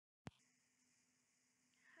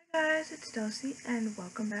Hey guys, it's Dulcie and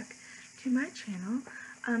welcome back to my channel.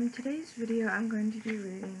 Today's video I'm going to be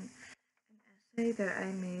reading an essay that I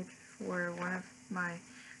made for one of my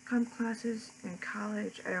comp classes in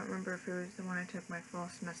college. I don't remember if it was the one I took my fall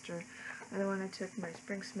semester or the one I took my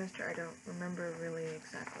spring semester. I don't remember really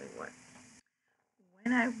exactly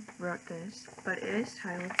when I wrote this, but it is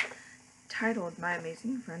titled My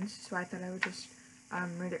Amazing Friends, so I thought I would just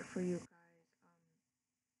read it for you guys.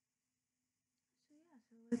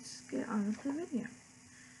 So let's get on with the video.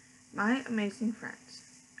 My amazing friends.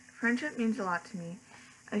 Friendship means a lot to me.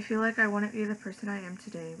 I feel like I wouldn't be the person I am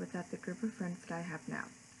today without the group of friends that I have now.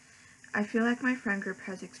 I feel like my friend group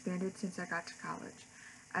has expanded since I got to college.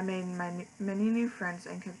 I made many new friends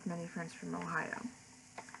and kept many friends from Ohio.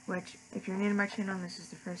 Which, if you're new to my channel and this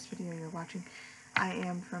is the first video you're watching, I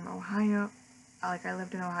am from Ohio. I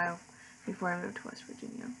lived in Ohio before I moved to West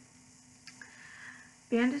Virginia.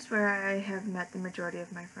 Band is where I have met the majority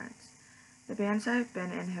of my friends. The bands I've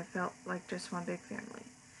been in have felt like just one big family.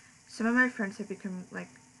 Some of my friends have become like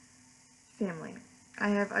family. I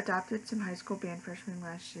have adopted some high school band freshmen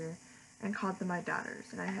last year and called them my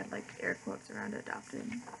daughters, and I had like air quotes around adopted.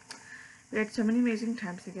 We had so many amazing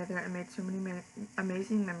times together and made so many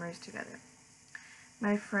amazing memories together.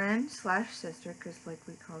 My friend slash sister, because like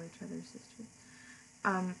we call each other sisters,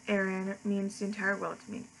 Erin, means the entire world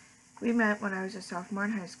to me. We met when I was a sophomore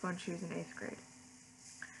in high school and she was in 8th grade.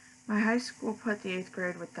 My high school put the 8th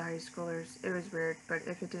grade with the high schoolers. It was weird, but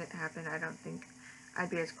if it didn't happen, I don't think I'd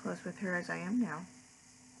be as close with her as I am now.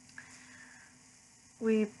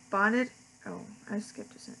 We bonded. Oh, I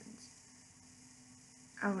skipped a sentence.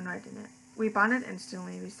 Oh, no, I didn't. We bonded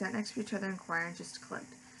instantly. We sat next to each other in choir and just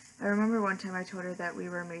clicked. I remember one time I told her that we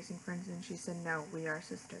were amazing friends, and she said, "No, we are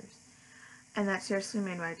sisters." And that seriously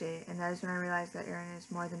made my day, and that is when I realized that Erin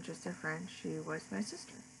is more than just a friend. She was my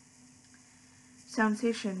sister.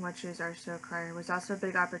 Soundstation, which is our show choir, was also a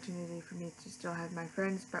big opportunity for me to still have my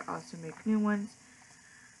friends, but also make new ones.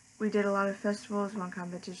 We did a lot of festivals, won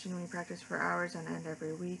competition, we practiced for hours on end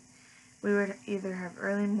every week. We would either have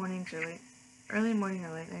early morning or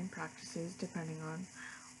late night practices, depending on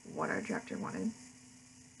what our director wanted.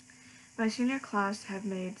 My senior class have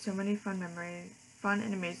made so many fun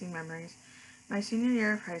and amazing memories. My senior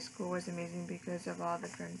year of high school was amazing because of all the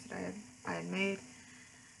friends that I had made.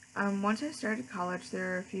 Once I started college, there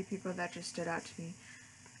were a few people that just stood out to me,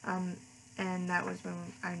 and that was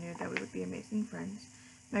when I knew that we would be amazing friends.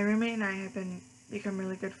 My roommate and I have become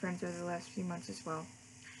really good friends over the last few months as well.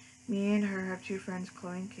 Me and her have two friends,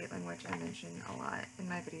 Chloe and Caitlin, which I mention a lot in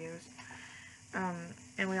my videos,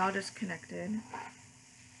 and we all just connected.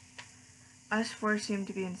 Us four seem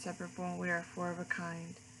to be inseparable. We are four of a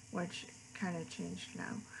kind, which kind of changed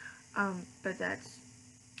now. But if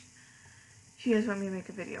you guys want me to make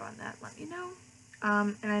a video on that, let me know.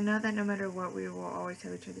 And I know that no matter what, we will always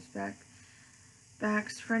have each other's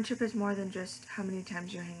backs. Friendship is more than just how many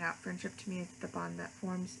times you hang out. Friendship to me is the bond that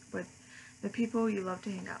forms with the people you love to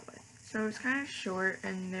hang out with. So it's kind of short,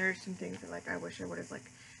 and there are some things that like I wish I would have like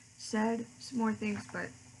said some more things, but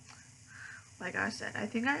like I said, I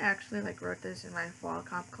think I actually like wrote this in my fall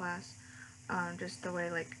comp class. Just the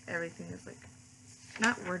way like everything is like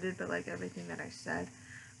not worded, but like everything that I said.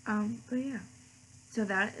 But yeah. So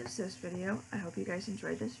that is this video. I hope you guys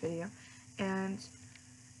enjoyed this video, and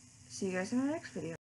see you guys in the next video.